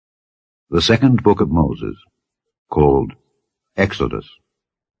The second book of Moses, called Exodus.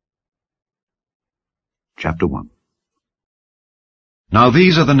 Chapter 1. Now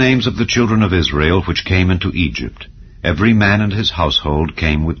these are the names of the children of Israel which came into Egypt. Every man and his household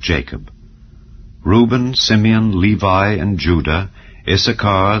came with Jacob. Reuben, Simeon, Levi, and Judah,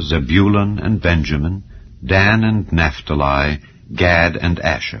 Issachar, Zebulun, and Benjamin, Dan and Naphtali, Gad and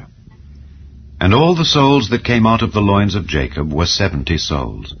Asher. And all the souls that came out of the loins of Jacob were 70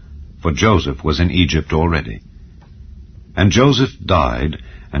 souls, for Joseph was in Egypt already. And Joseph died,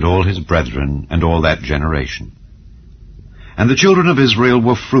 and all his brethren, and all that generation. And the children of Israel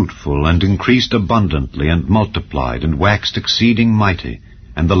were fruitful, and increased abundantly, and multiplied, and waxed exceeding mighty,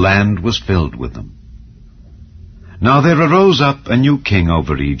 and the land was filled with them. Now there arose up a new king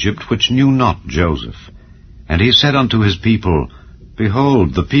over Egypt, which knew not Joseph. And he said unto his people,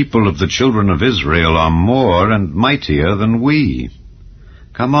 Behold, the people of the children of Israel are more and mightier than we.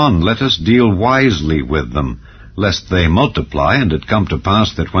 Come on, let us deal wisely with them, lest they multiply, and it come to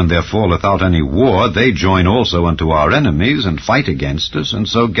pass that when there falleth out any war, they join also unto our enemies, and fight against us, and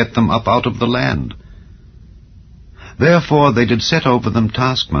so get them up out of the land. Therefore they did set over them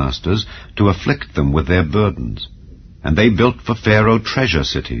taskmasters, to afflict them with their burdens. And they built for Pharaoh treasure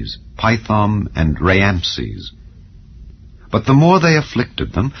cities, Pithom and Raamses. But the more they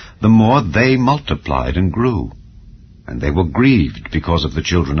afflicted them, the more they multiplied and grew. And they were grieved because of the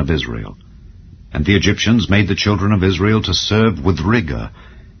children of Israel. And the Egyptians made the children of Israel to serve with rigor,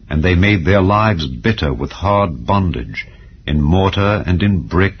 and they made their lives bitter with hard bondage, in mortar and in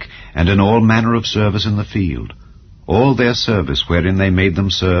brick, and in all manner of service in the field. All their service wherein they made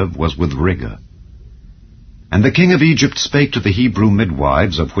them serve was with rigor. And the king of Egypt spake to the Hebrew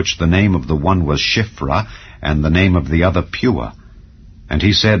midwives, of which the name of the one was Shiphrah, and the name of the other Pua. And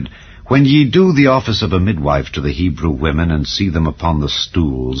he said, When ye do the office of a midwife to the Hebrew women, and see them upon the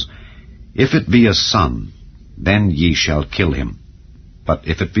stools, if it be a son, then ye shall kill him. But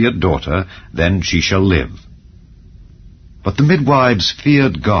if it be a daughter, then she shall live. But the midwives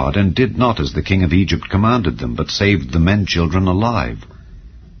feared God, and did not as the king of Egypt commanded them, but saved the men children alive.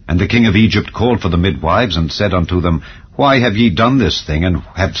 And the king of Egypt called for the midwives, and said unto them, Why have ye done this thing, and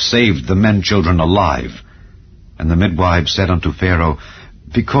have saved the men children alive? And the midwives said unto Pharaoh,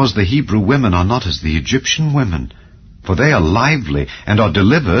 Because the Hebrew women are not as the Egyptian women, for they are lively, and are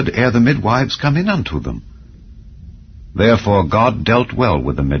delivered ere the midwives come in unto them. Therefore God dealt well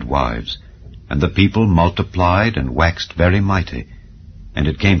with the midwives, and the people multiplied and waxed very mighty. And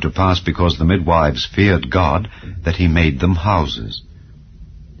it came to pass, because the midwives feared God, that he made them houses.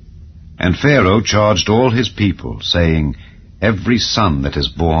 And Pharaoh charged all his people, saying, Every son that is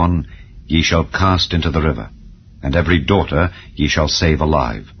born ye shall cast into the river, and every daughter ye shall save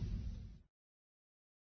alive.